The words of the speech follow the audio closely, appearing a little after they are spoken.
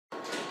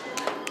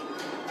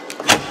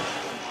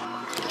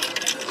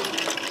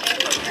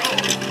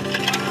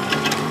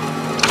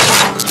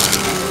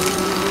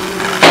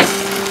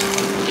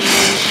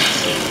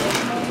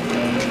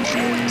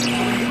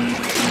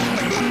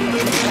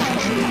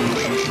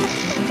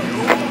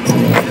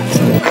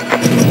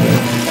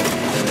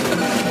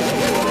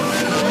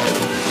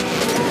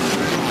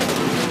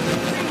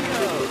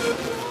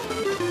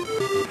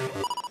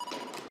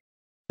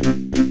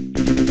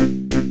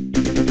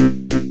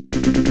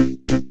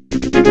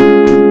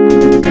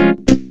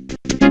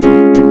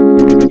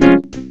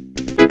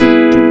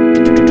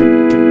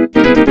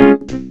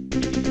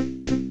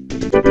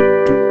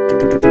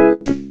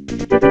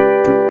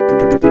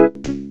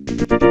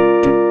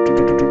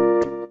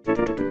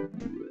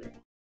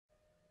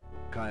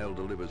Kyle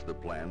delivers the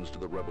plans to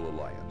the Rebel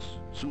Alliance.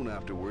 Soon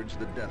afterwards,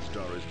 the Death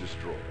Star is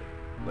destroyed.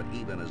 But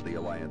even as the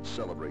Alliance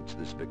celebrates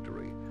this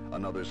victory,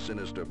 another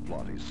sinister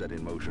plot is set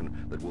in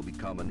motion that will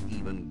become an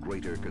even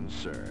greater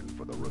concern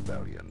for the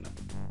Rebellion.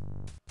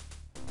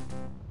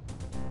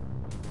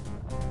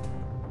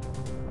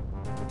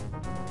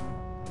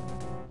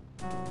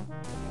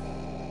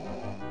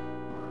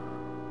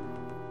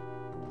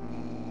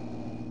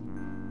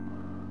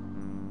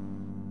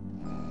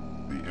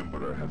 The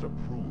Emperor has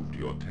approved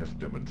your test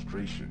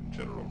demonstration,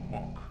 General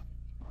Monk.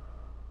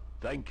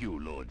 Thank you,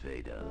 Lord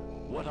Vader.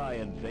 What I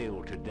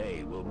unveil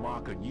today will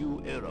mark a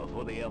new era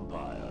for the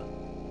Empire.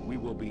 We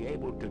will be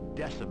able to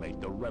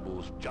decimate the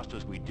rebels just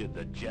as we did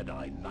the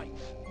Jedi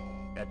Knights.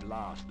 At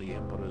last, the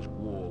Emperor's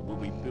war will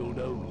be filled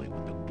only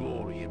with the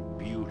glory and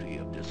beauty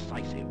of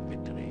decisive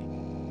victory.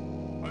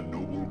 A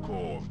noble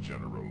cause,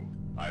 General.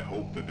 I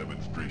hope the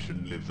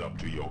demonstration lives up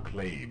to your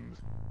claims.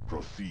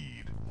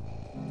 Proceed.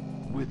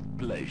 With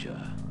pleasure.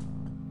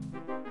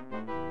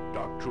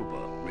 Dark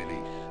Trooper,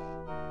 release.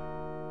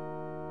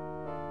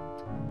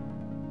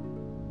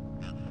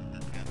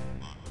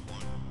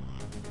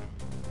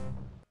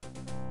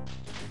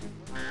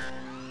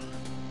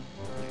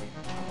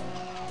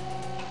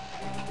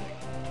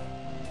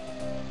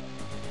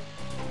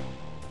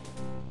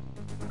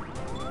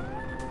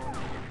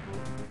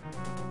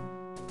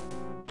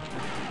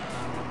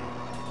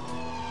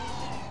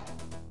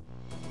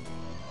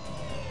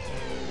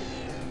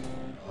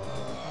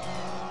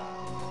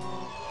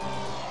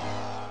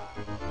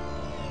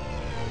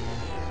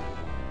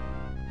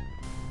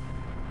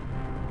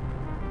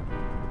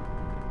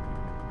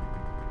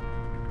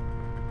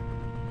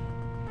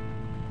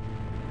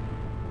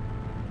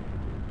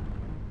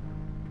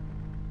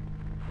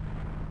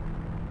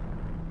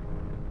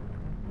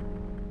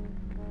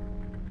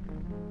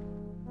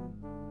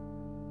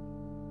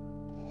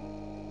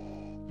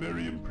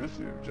 Very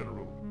impressive,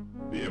 General.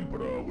 The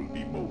Emperor will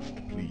be most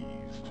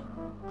pleased.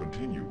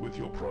 Continue with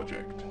your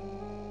project.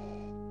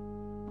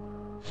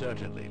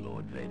 Certainly,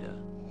 Lord Vader.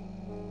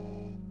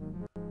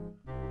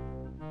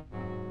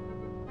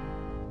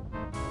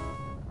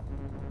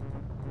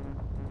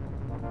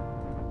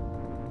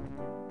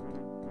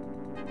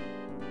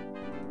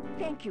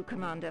 Thank you,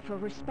 Commander, for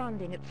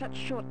responding at such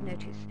short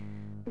notice.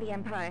 The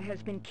Empire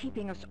has been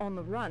keeping us on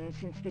the run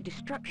since the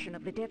destruction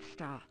of the Death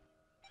Star.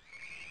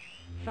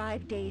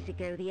 5 days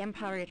ago, the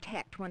Empire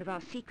attacked one of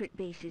our secret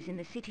bases in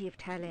the city of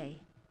Tunein.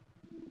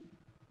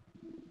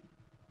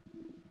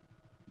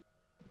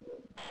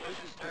 This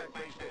is TAC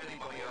base to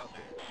anybody out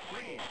there.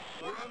 Please,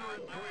 we're under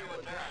Imperial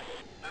attack.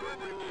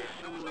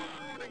 There was no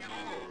warning at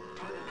all.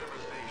 Total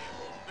devastation.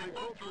 They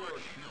broke through our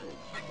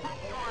shields. They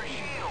broke through our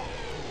shields!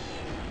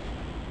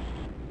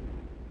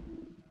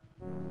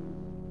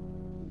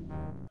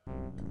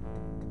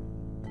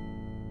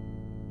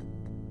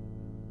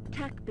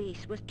 TAC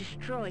base was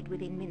destroyed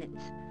within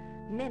minutes.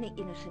 Many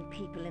innocent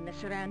people in the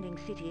surrounding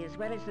city, as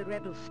well as the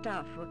rebel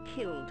staff, were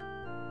killed.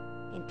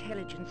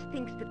 Intelligence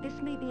thinks that this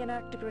may be an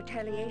act of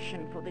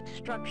retaliation for the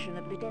destruction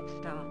of the Death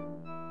Star.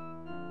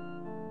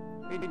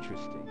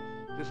 Interesting.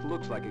 This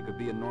looks like it could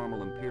be a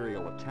normal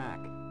Imperial attack,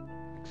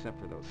 except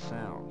for those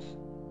sounds.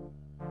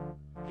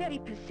 Very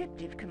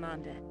perceptive,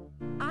 Commander.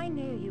 I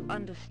know you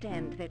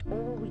understand that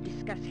all we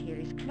discuss here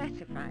is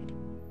classified.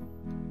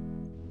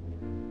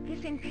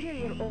 This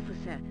Imperial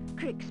officer,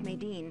 Crix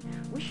Medine,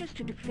 wishes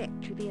to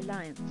defect to the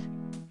Alliance.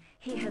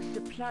 He has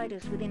supplied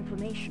us with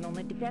information on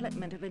the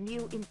development of a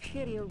new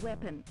Imperial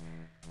weapon.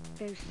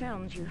 Those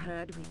sounds you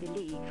heard, we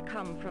believe,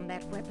 come from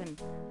that weapon.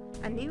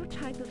 A new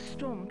type of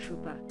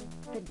stormtrooper,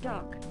 the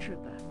Dark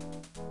Trooper.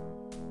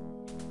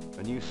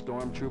 A new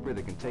stormtrooper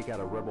that can take out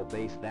a rebel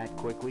base that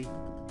quickly?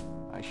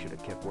 I should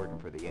have kept working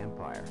for the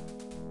Empire.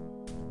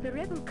 The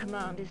Rebel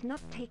Command is not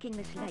taking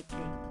this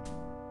lightly.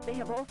 They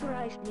have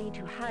authorized me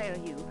to hire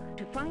you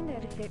to find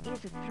out if there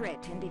is a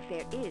threat, and if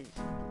there is,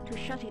 to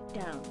shut it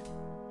down.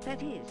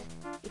 That is,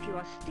 if you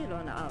are still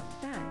on our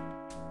side.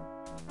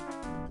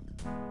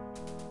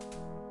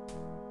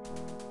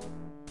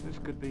 This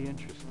could be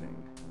interesting.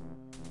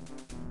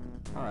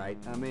 Alright,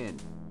 I'm in.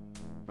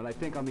 But I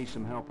think I'll need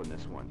some help on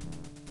this one.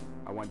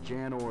 I want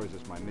Jan Ors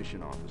as my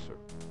mission officer.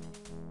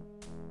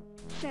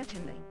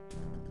 Certainly.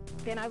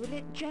 Then I will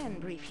let Jan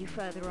brief you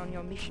further on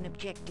your mission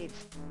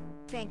objectives.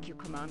 Thank you,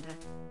 Commander,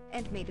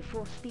 and may the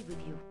Force be with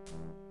you.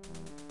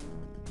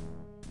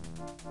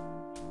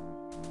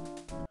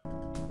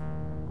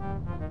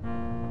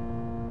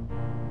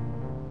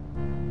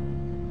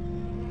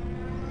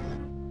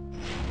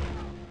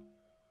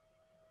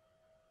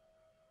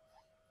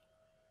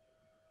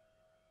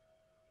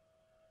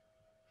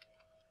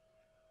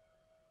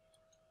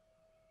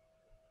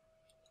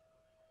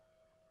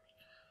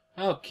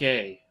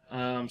 Okay,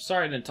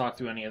 sorry I didn't talk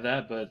through any of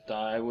that, but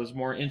I was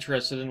more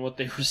interested in what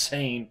they were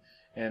saying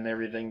and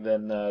everything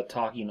than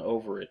talking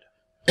over it.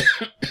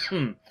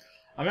 I'm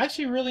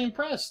actually really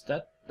impressed.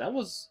 That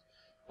was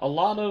a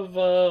lot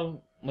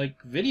of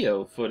like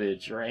video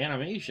footage or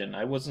animation.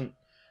 I wasn't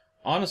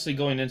honestly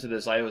going into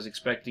this. I was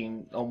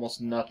expecting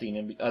almost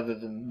nothing other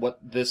than what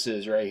this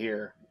is right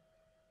here.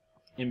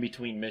 in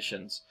between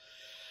missions.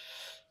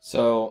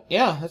 So,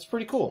 yeah, that's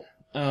pretty cool.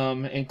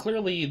 And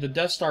clearly the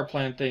Death Star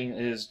plan thing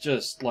is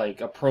just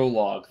like a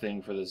prologue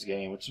thing for this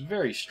game, which is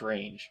very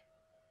strange.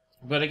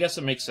 But I guess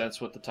it makes sense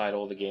with the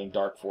title of the game,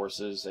 Dark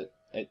Forces.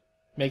 It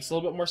makes a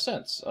little bit more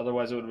sense.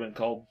 Otherwise it would have been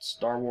called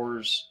Star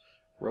Wars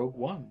Rogue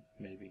One,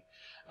 maybe.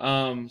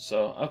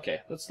 So,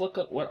 okay, let's look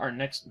at what our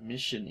next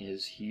mission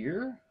is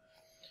here.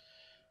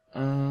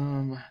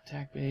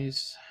 Attack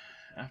base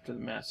after the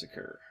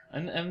massacre.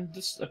 And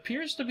this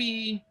appears to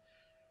be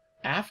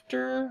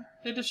after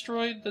they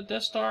destroyed the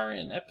Death Star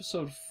in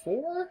Episode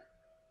 4?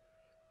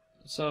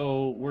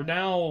 So we're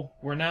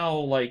now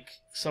like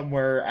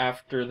somewhere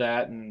after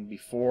that and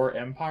before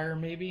Empire,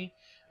 maybe?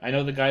 I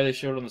know the guy they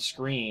showed on the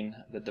screen,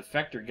 the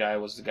defector guy,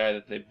 was the guy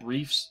that they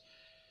briefs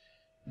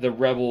the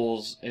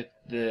rebels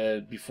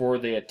before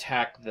they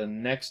attack the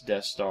next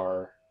Death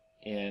Star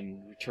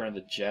in Return of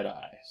the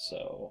Jedi.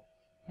 So,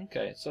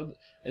 okay, so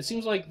it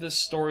seems like the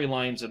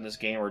storylines in this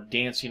game are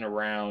dancing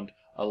around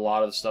a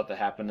lot of the stuff that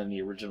happened in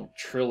the original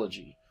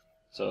trilogy.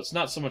 So it's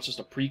not so much just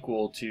a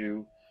prequel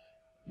to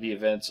the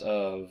events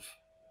of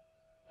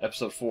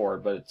Episode 4,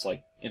 but it's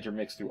like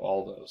intermixed through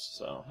all those.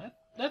 So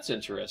that's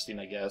interesting,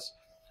 I guess.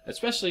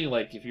 Especially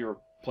like if you were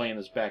playing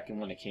this back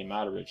when it came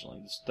out originally.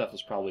 This stuff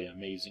was probably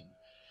amazing.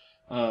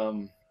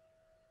 So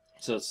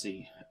let's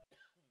see.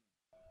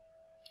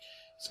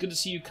 It's good to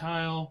see you,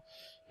 Kyle.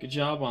 Good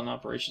job on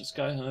Operation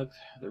Skyhook.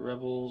 The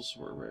rebels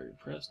were very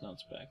impressed. Now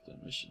it's back to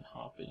mission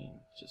hopping,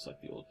 just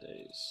like the old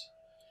days.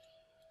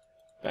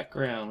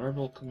 Background.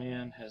 Rebel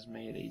Command has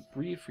made a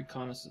brief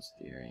reconnaissance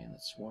of the area and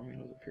it's swarming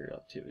with Imperial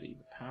activity.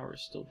 The power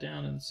is still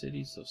down in the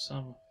city, so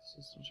some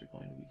systems are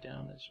going to be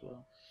down as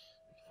well.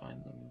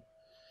 Find them.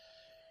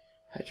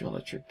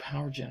 Hydroelectric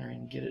power generator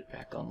and get it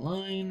back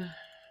online.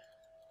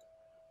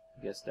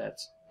 I guess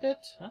that's it.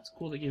 That's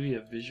cool to give you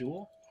a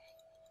visual.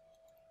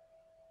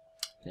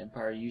 The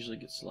Empire usually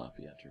gets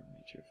sloppy after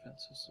major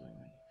offenses, so we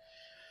may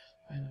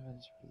find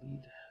events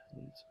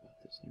leads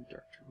about this new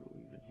Dark Trooper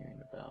we've been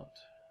hearing about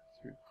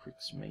through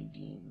Crix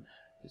Maydeen.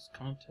 His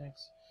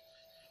contacts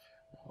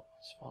will help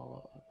us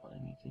follow up on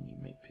anything you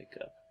may pick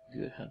up.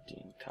 Good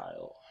hunting,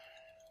 Kyle.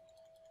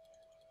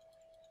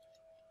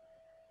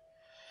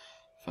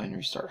 Find and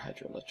restart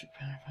hydroelectric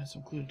power. Find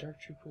some clue to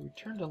Dark Trooper.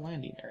 Return to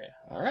landing area.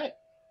 Alright.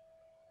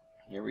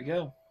 Here we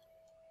go.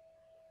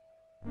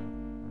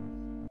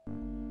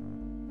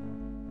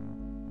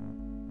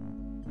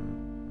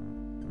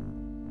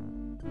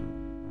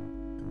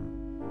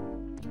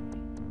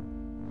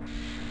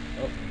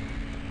 Oh.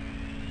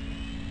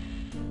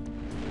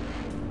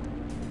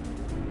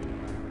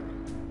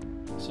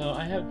 So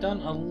I have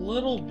done a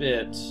little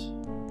bit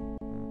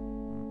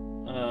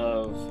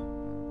of...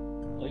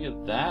 Look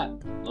at that.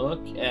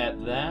 Look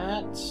at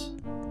that.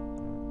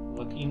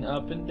 Looking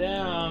up and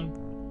down.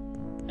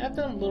 I've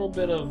done a little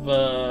bit of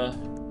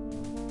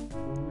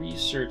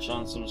research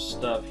on some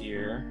stuff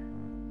here.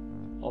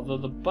 Although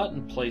the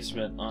button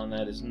placement on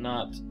that is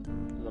not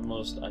the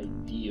most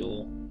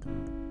ideal.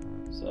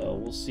 So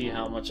we'll see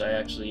how much I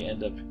actually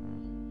end up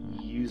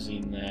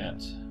using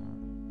that.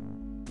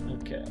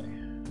 Okay.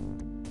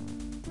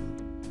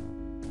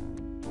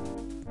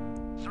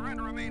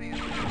 Surrender immediately.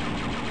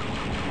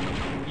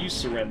 You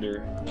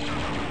surrender.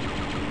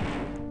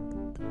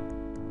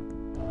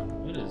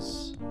 What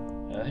is...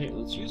 hey,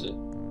 let's use it.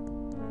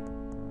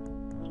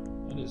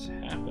 What is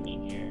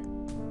happening here?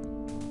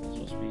 Those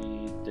must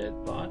be dead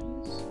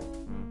bodies?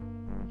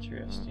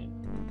 Interesting.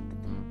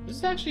 This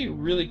is actually a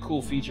really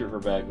cool feature for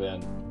back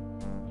then.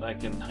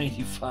 Back in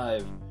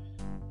 95.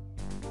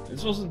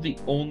 This wasn't the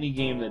only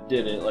game that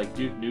did it, like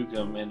Duke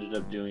Nukem ended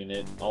up doing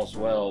it as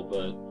well,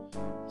 but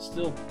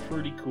still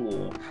pretty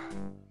cool.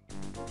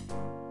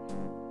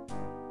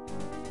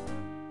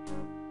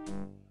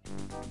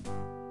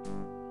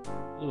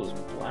 Look at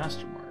those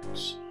blaster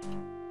marks.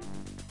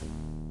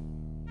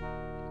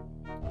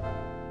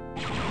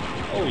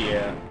 Oh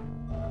yeah.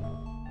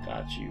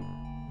 Got you.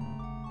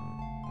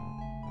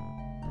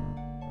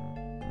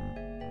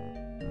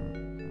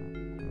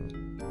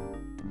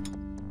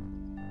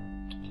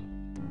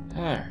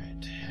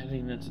 Alright,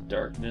 heading into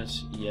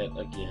darkness yet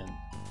again.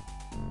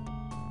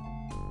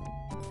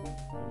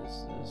 What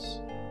is this?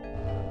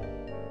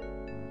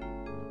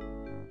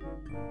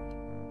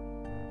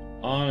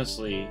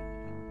 Honestly,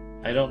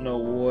 I don't know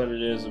what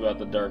it is about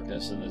the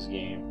darkness in this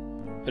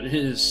game, but it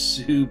is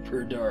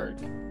super dark.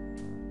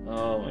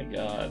 Oh my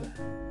god.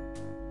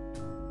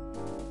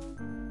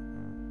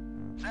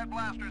 Set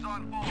blasters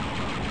on full.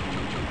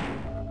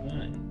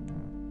 Right.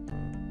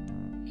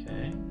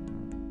 Okay.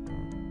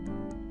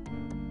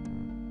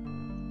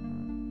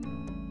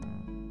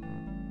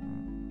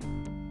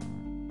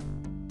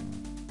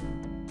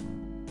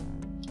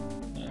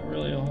 Not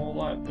really a whole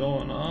lot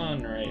going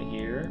on right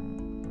here.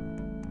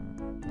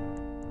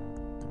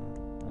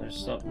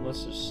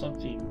 Unless there's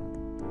something...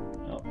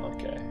 Oh,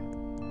 okay.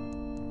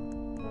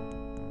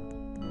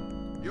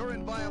 You're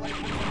in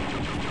violation.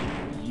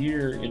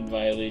 You're in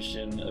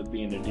violation of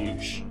being a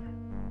douche.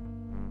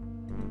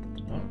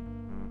 Oh.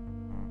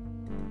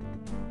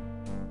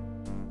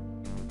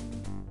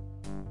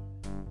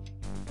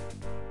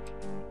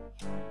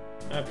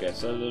 Okay,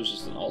 so there was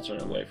just an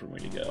alternate way for me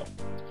to go.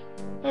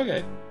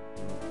 Okay.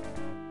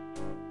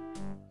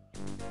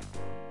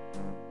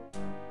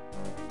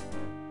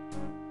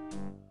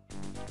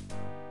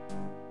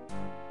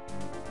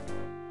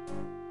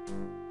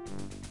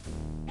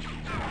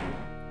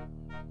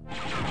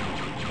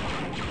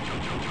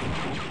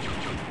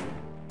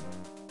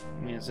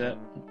 Is that...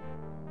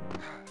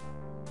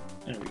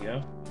 There we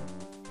go.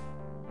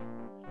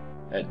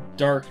 That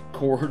dark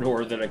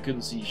corridor that I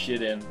couldn't see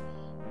shit in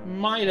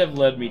might have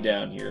led me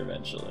down here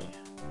eventually.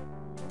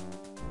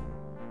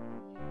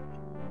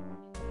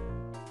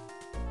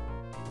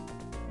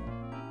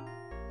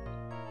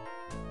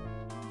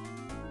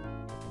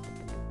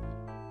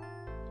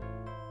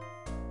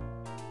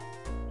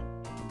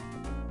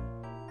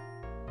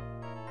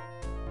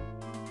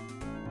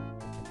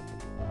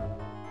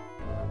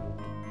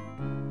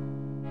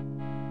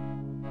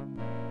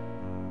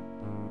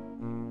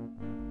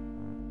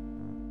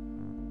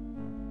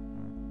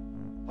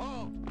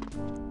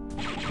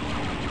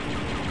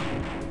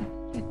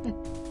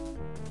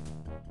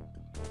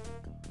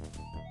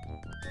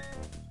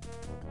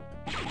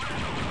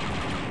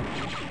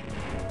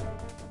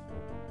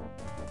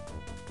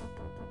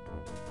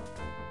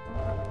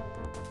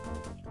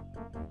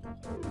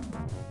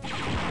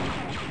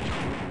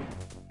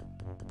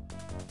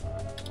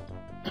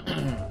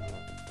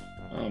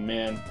 Oh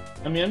man,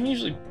 I mean, I'm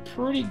usually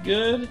pretty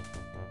good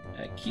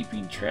at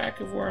keeping track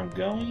of where I'm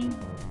going.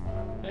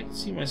 I can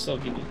see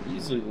myself getting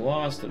easily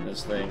lost in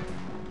this thing.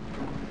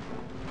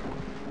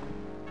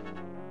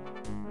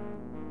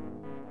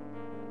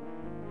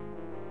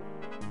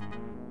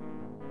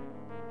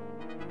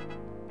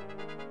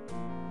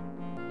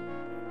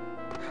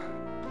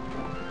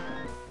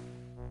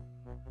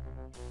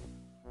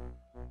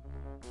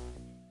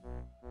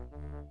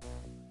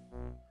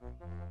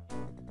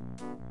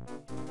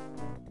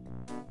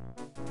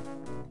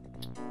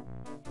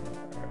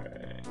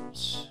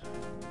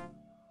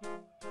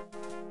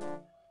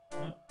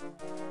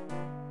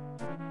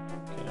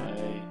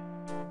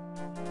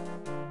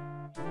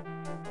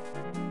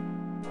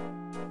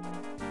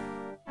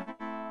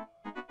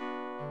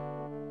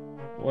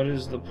 What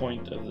is the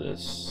point of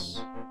this?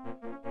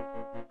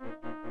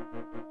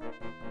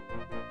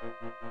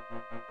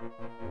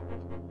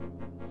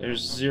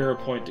 There's 0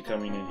 point to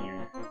coming in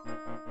here.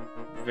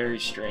 Very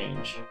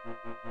strange.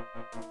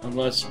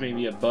 Unless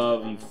maybe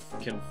above you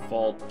can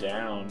fall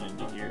down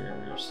into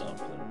here or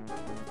something.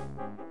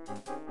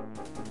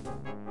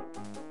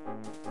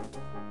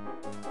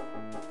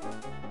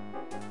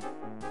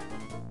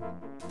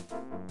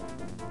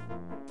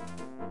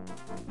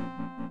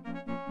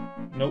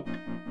 Nope.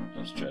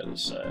 Let's try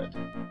this side.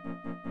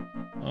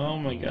 Oh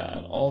my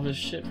god, all this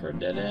shit for a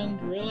dead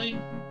end? Really?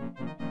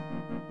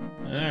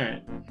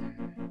 Alright.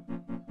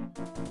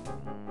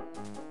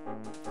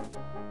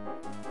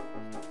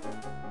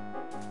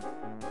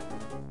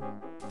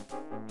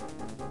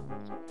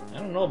 I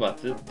don't know about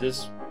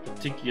this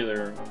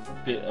particular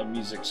bit of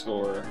music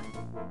score.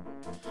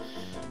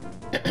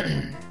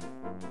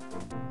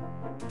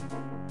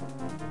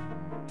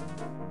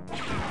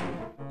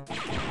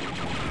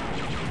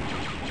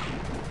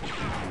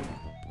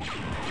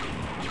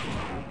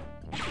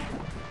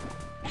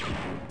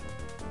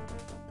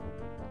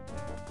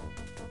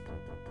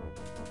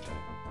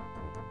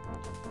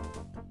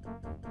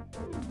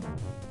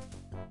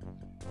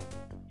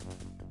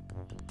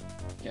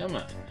 Come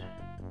on.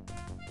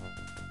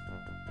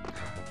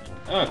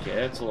 Okay,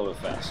 that's a little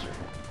bit faster.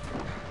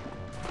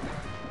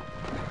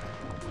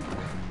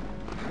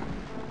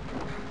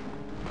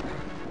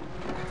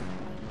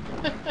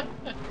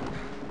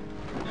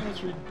 That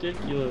was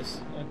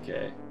ridiculous.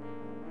 Okay.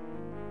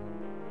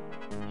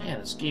 Man,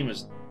 this game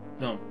is...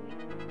 No.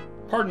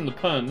 Pardon the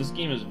pun, this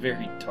game is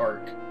very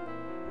dark.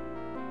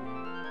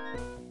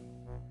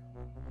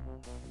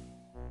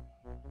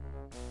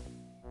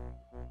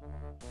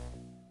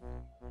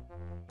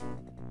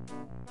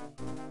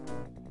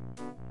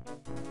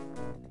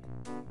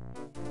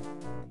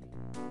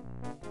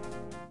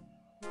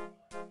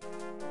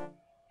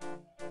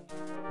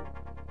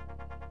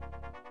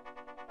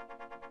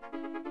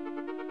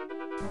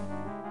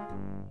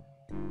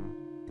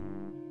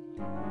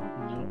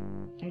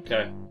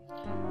 Okay.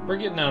 We're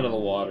getting out of the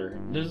water.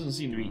 There doesn't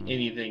seem to be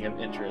anything of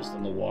interest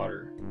in the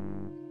water.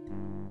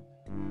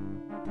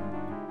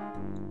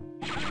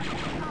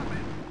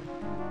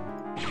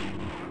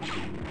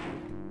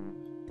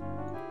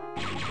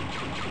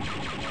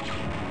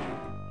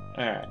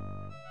 Alright.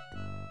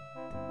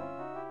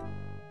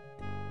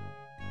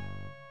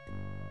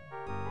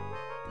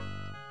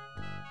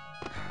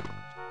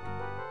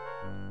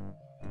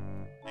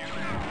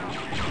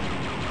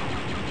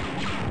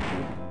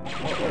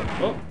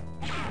 Oh.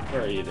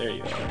 Where are you? There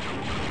you are.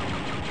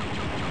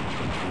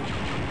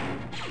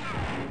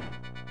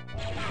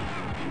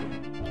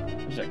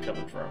 Where's that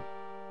coming from?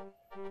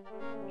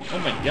 Oh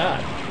my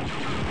god!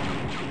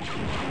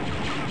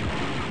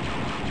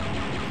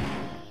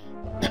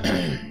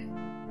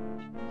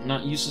 I'm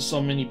not used to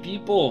so many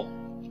people.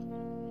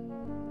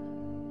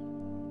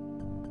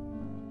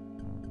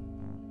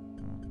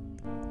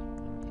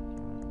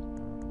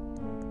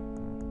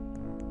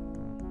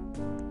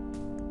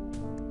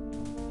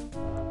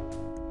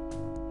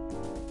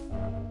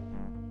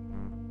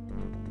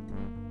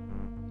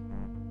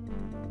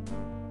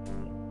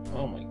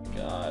 Oh my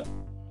god.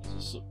 Is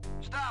this a...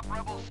 Stop,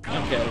 rebels!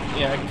 Okay,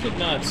 yeah, I could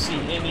not see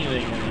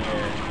anything in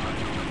here.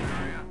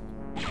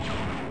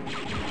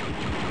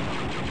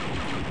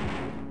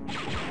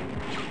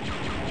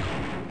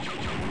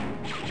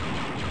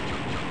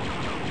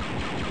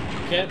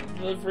 Can't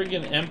the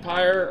friggin'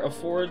 Empire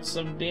afford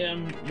some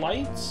damn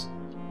lights?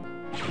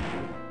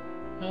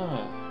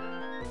 Ah.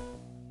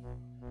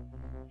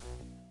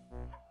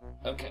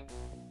 Okay.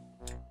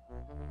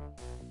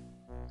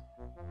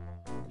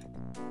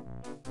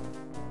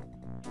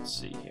 Let's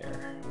see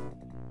here.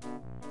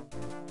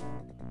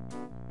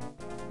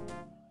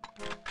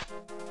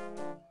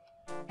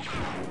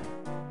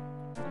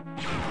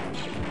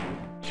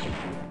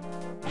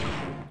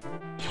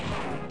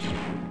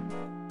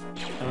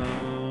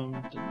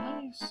 Did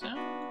my sound?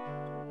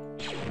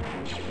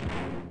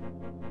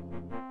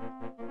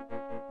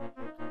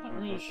 Not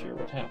really sure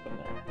what happened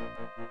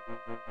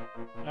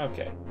there.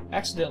 Okay.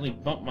 Accidentally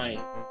bumped my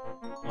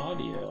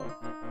audio.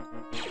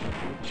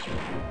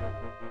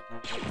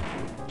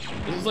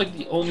 This is like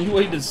the only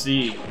way to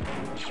see.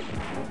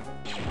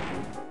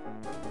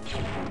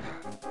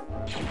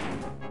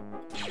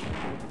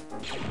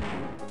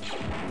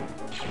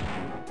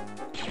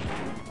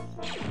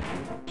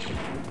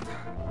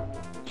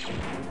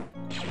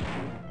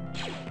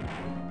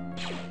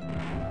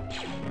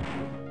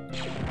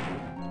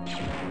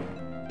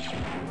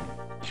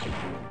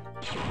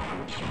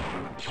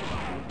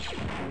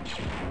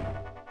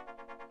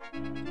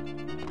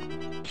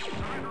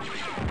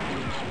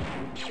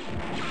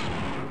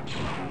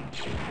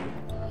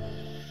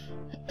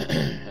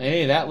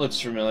 Hey, that looks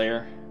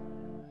familiar.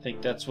 I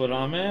think that's what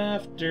I'm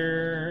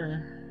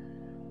after.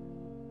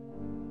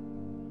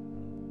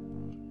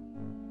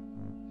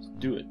 Let's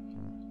do it.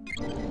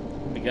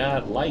 Oh my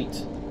god,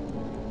 light.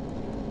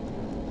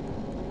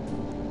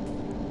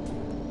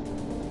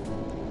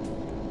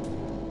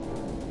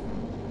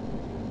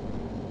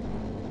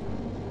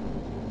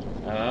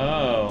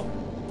 Oh.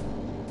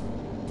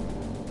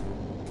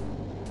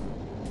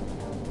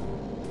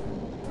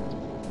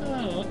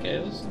 Oh, okay,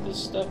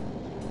 this stuff.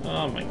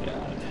 Oh my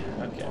god.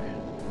 Okay.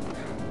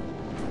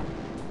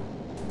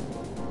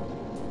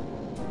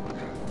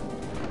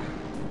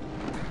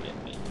 Get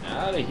me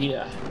out of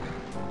here.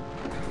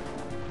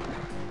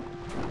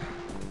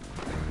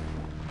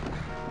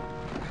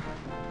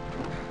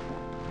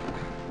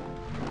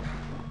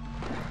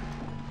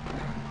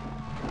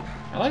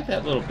 I like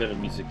that little bit of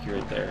music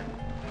right there.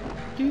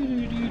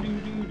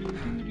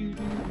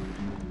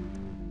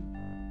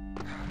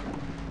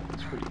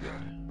 It's pretty good.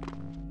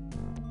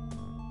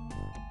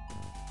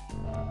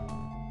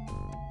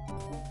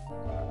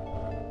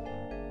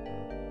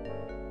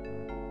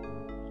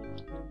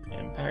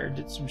 Empire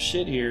did some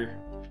shit here.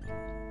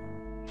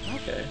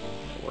 Okay,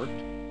 that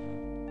worked.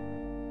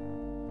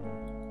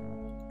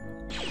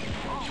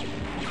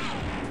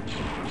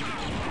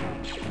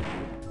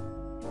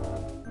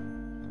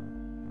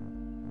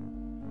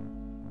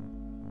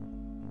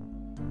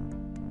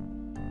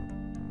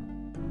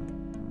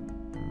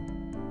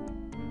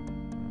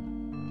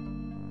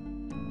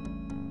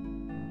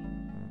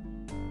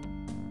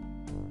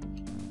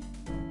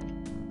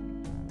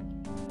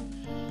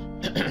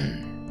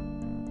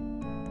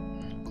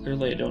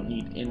 Clearly I don't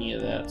need any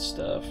of that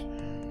stuff.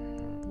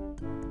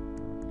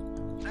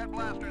 Set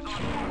blasters on.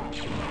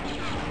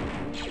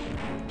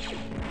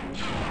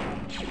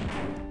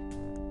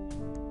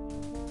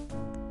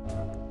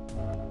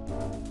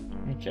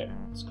 Okay,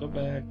 let's go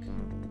back.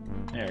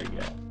 There we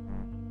go.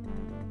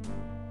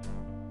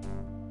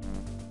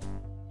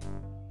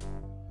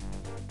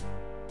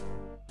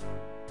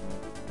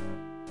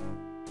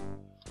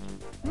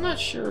 I'm not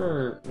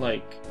sure,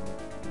 like...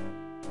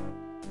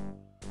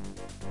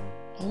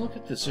 Oh, look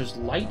at this. There's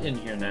light in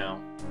here now.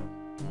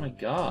 Oh my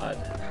god.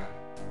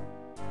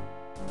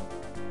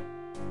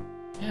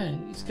 Yeah,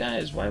 these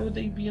guys, why would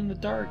they be in the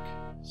dark?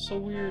 So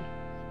weird.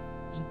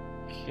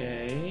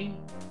 Okay.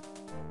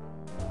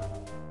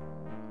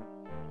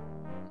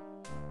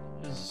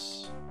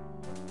 Is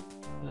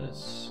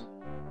this...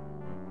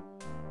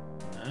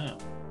 Oh.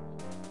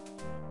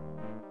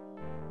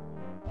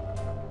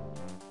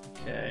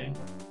 Okay.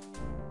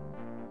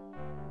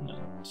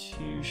 Not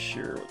too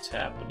sure what's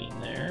happening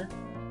there.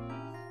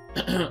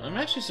 I'm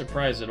actually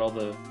surprised at all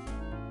the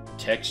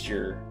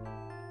texture,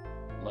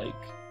 like,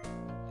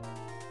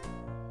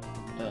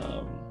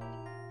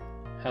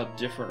 how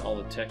different all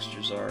the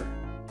textures are.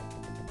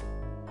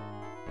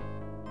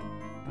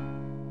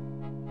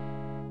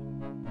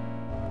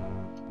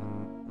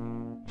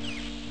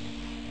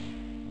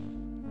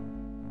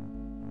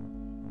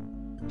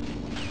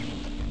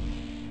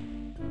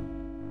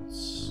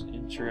 It's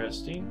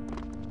interesting.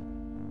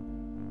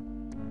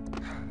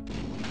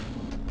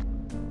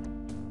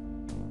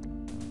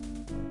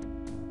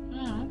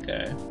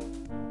 Okay.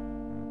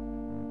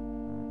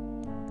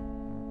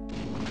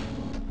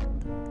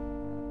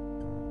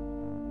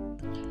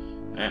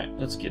 Alright,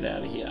 let's get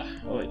out of here.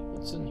 Oh wait,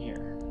 what's in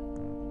here?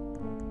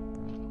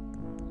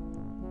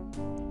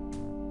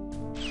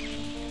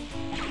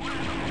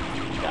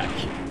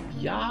 Gotcha.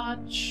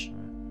 Yatch.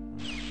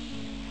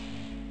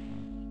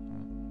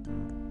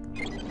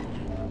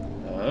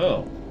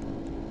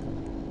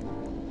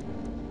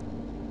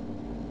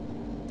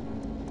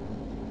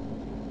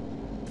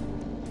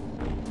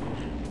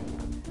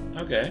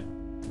 Okay.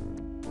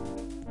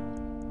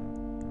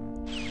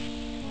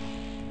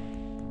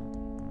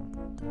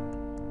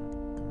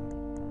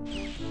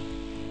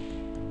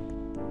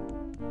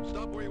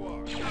 Stop where you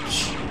are.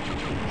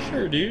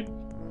 Sure, dude.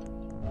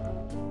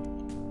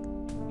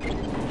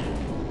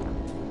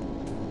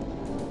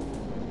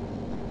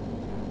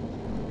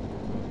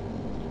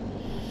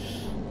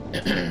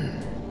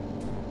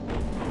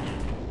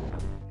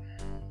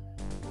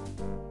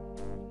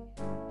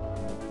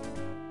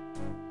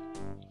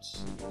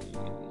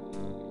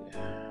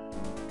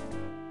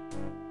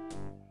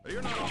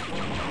 You're not off.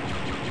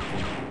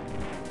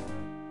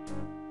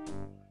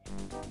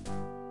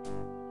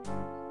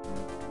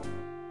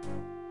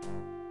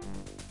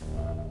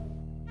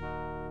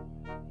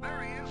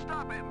 There he is.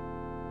 Stop him.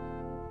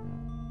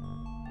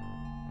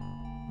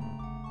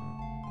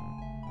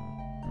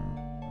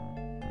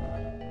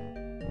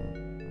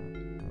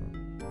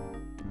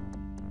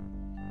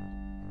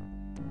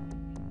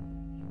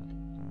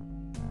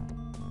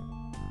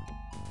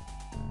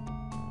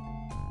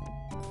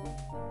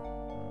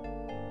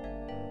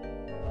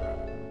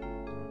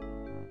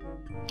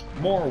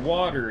 More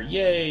water,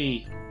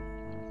 yay!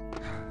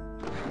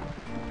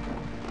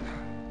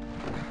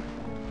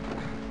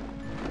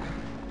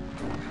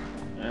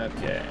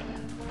 Okay.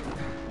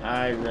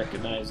 I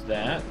recognize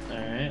that,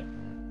 alright.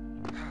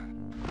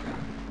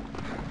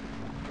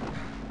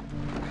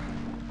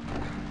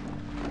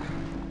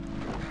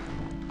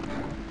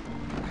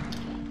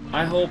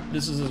 I hope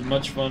this is as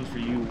much fun for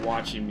you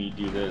watching me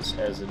do this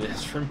as it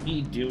is for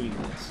me doing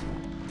this.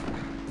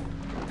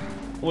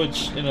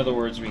 Which, in other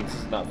words, means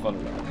it's not fun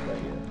at all right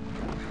here.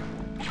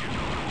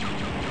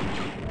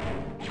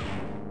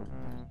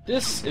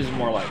 This is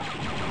more like...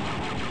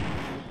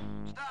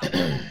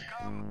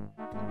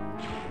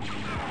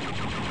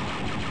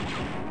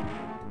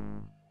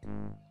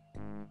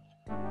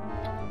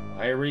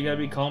 Why everybody gotta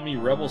be calling me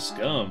Rebel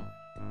Scum?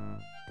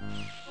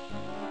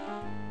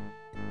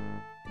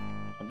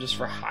 I'm just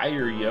for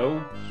hire, yo.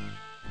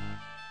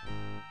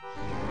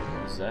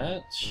 What is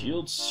that?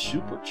 Shield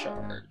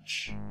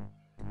Supercharge.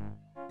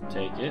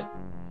 Take it.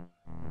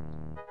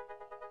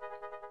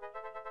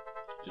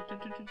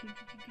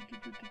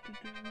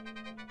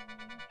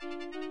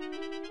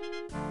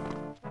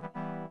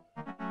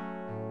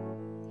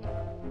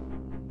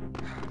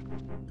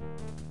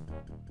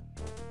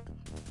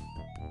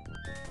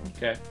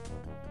 Okay.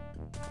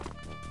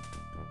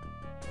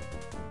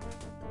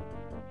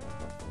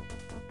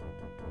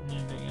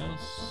 Anything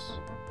else?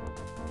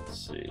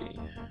 Let's see.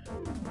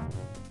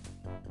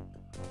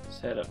 Let's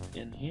head up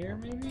in here,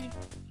 maybe?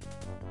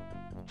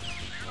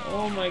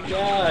 Oh my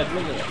god,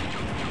 look at that.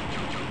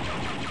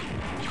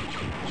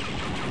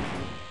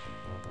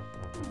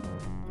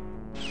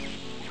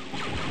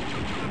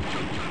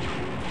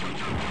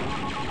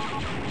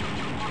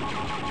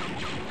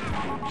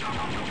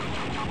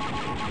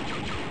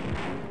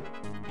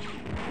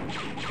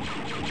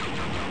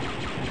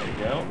 There we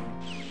go.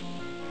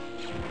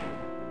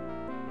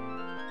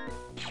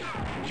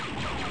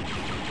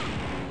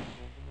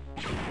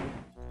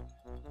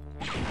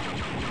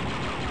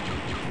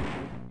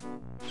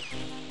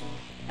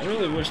 I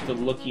really wish the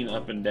looking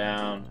up and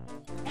down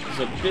was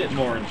a bit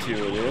more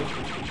intuitive.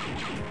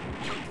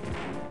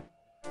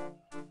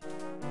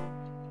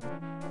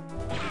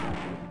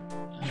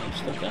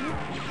 Stuff down.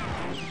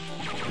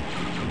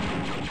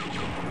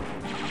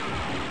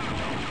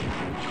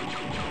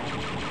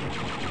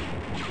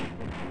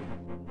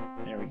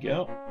 There we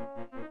go.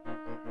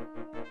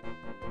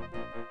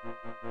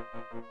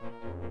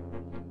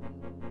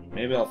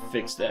 Maybe I'll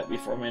fix that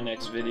before my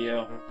next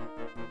video,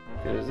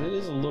 because it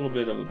is a little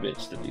bit of a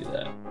bitch to do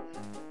that.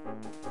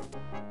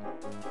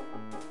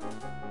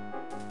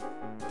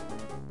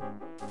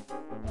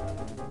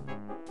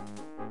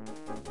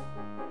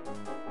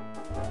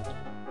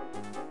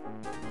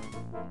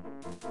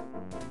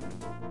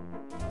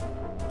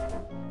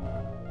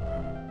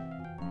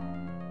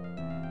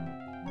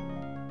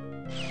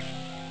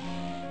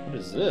 What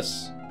is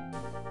this?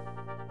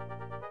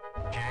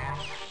 Jan?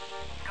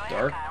 Go ahead,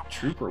 Dark Kyle.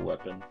 Trooper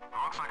weapon.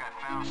 Looks like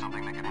I found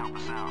something that can help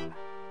us out.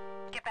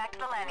 Get back to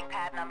the landing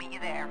pad and I'll meet you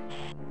there.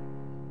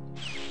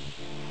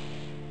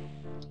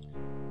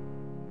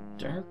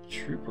 Dark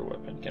Trooper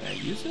weapon. Can I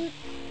use it?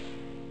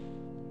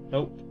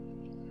 Nope.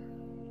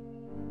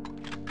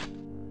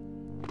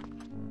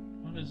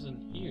 What is in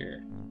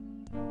here?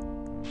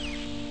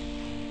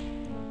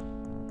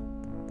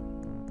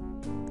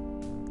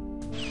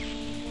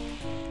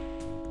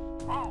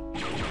 Oh!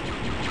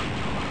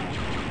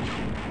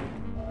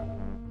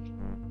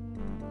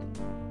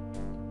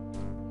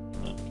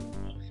 Oh,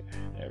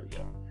 okay, there we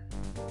go.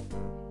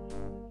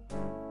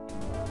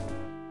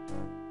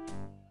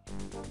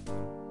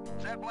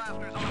 Set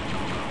blasters on.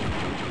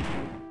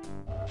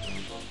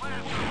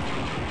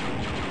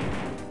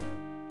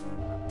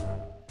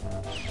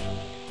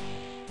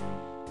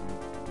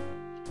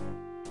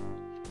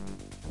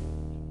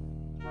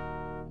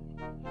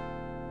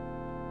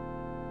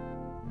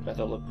 Do I have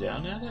to look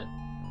down at it?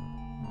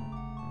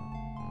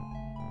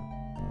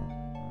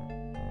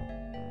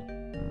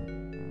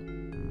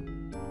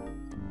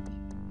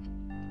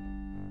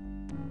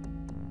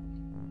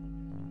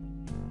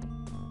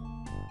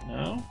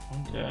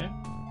 Okay.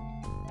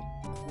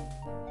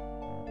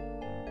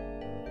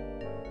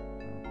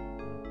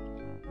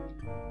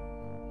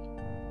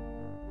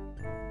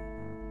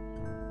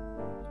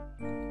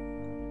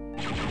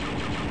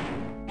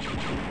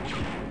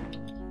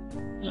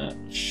 Not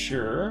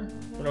sure,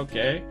 but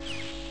okay.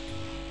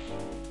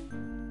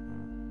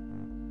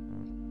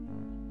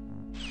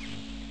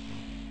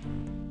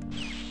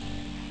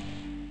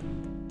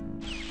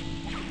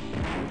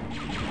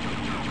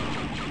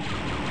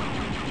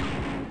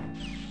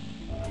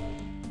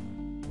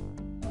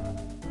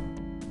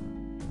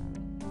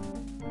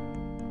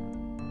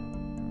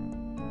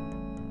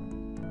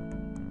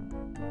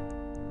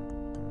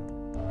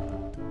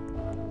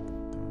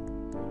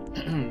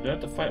 Do I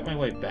have to fight my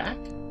way back?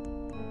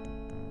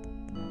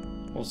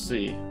 We'll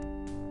see. I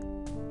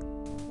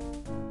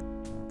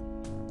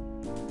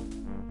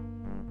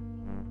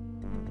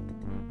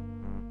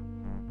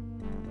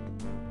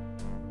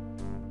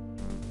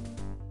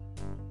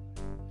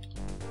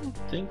don't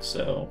think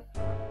so.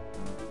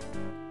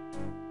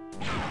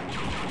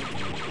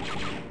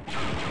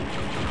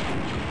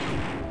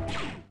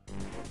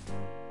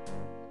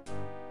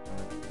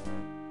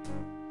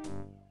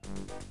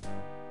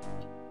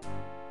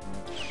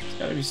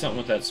 Gotta be something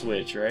with that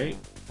switch, right?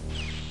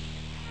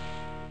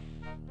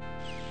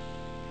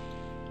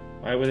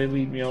 Why would they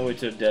lead me all the way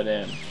to a dead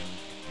end?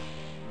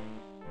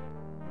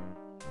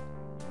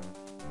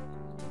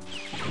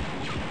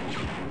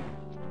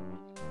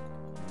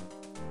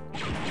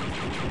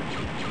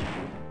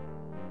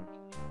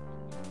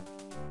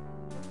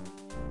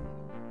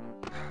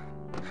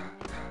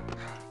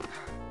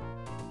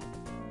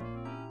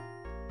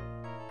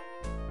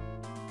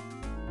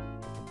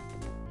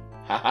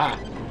 Haha!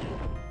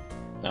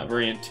 Not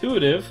very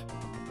intuitive.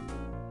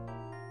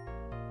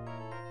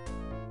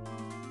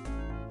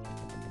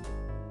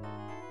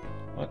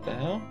 What the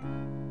hell?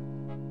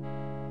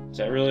 Is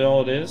that really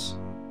all it is?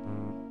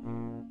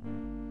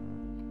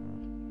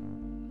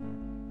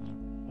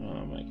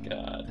 Oh my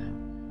god.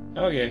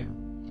 Okay.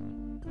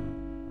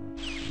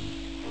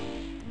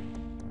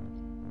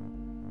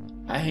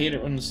 I hate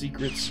it when the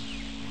secrets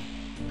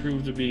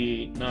prove to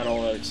be not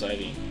all that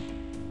exciting.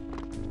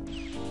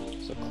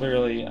 So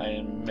clearly I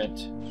am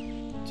meant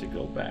to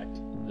go back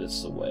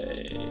this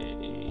way,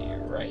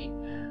 right?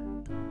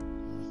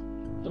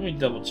 Let me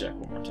double check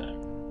one more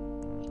time.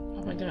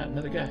 Oh my god,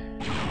 another guy.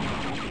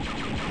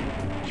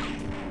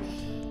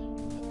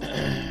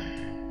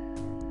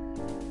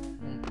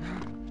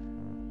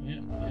 Yeah.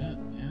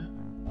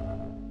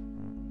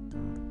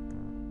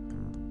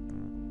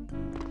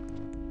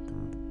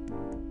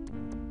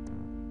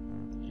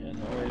 Yeah,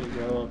 no way to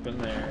go up in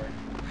there.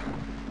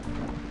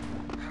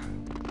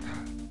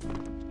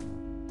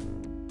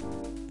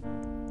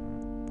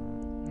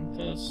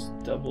 Let's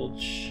double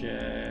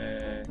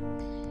check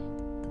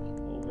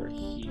over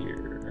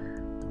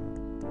here.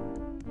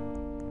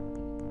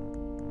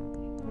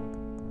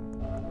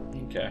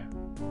 Okay.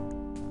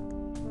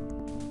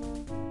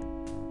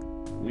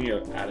 We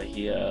are out of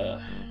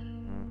here.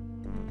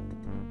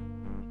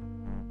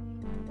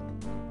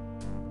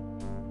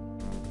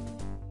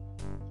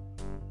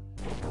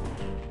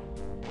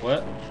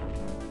 What?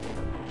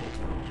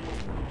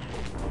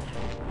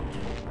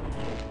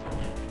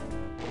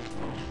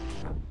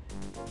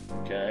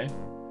 Okay.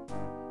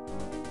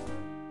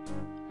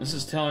 This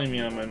is telling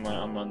me I'm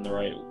on the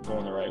right,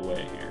 going the right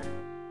way here.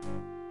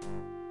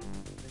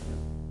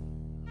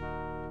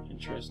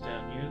 Interest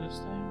down here this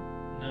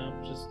time? No,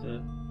 just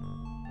the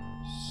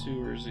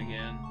sewers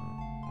again.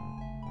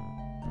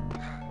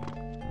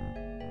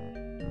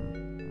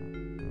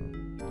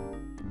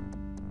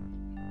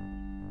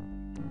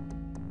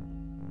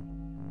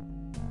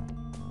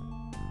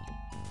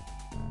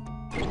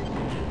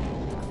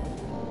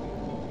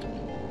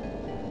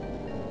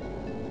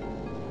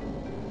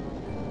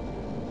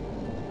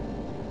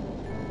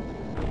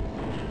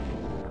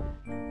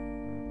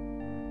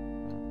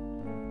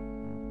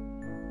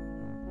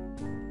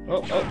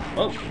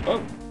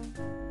 Oh!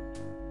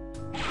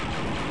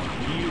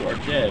 You are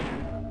dead.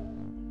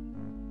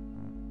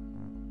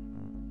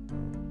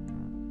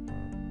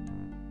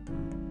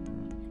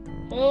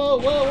 Whoa!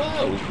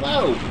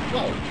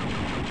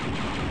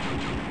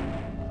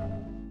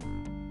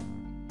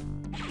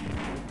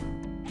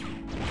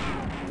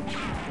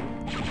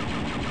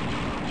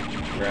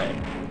 Right.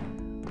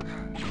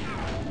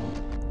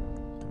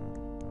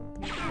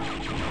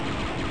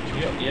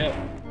 Yep.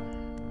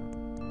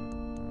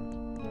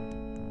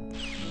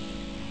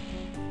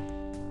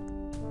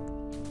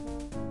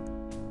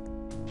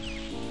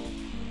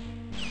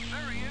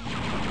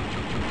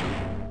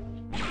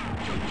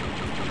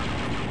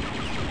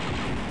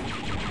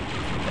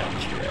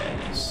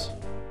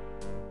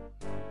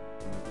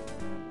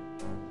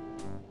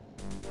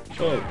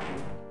 Oh.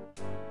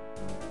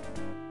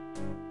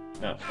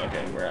 No,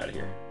 okay, we're out of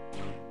here.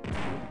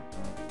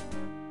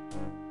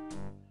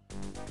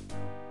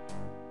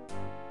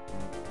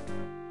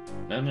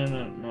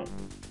 No.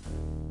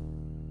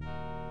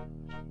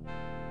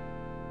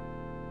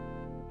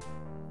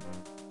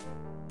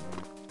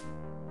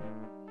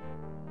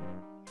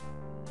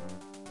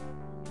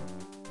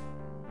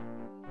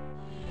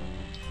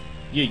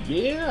 Yeah,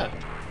 yeah.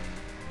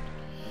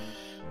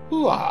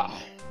 Hoo-ah.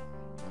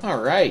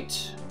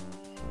 Alright.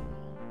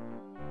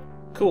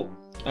 Cool.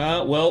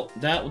 Well,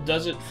 that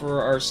does it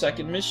for our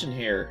second mission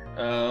here.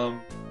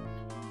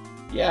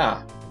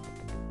 Yeah.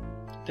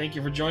 Thank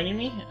you for joining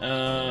me.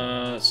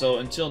 So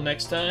until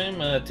next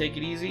time, take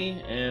it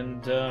easy,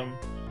 and I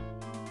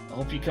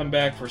hope you come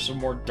back for some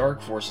more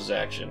Dark Forces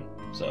action.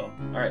 So,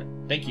 alright,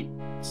 thank you.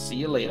 See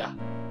you later.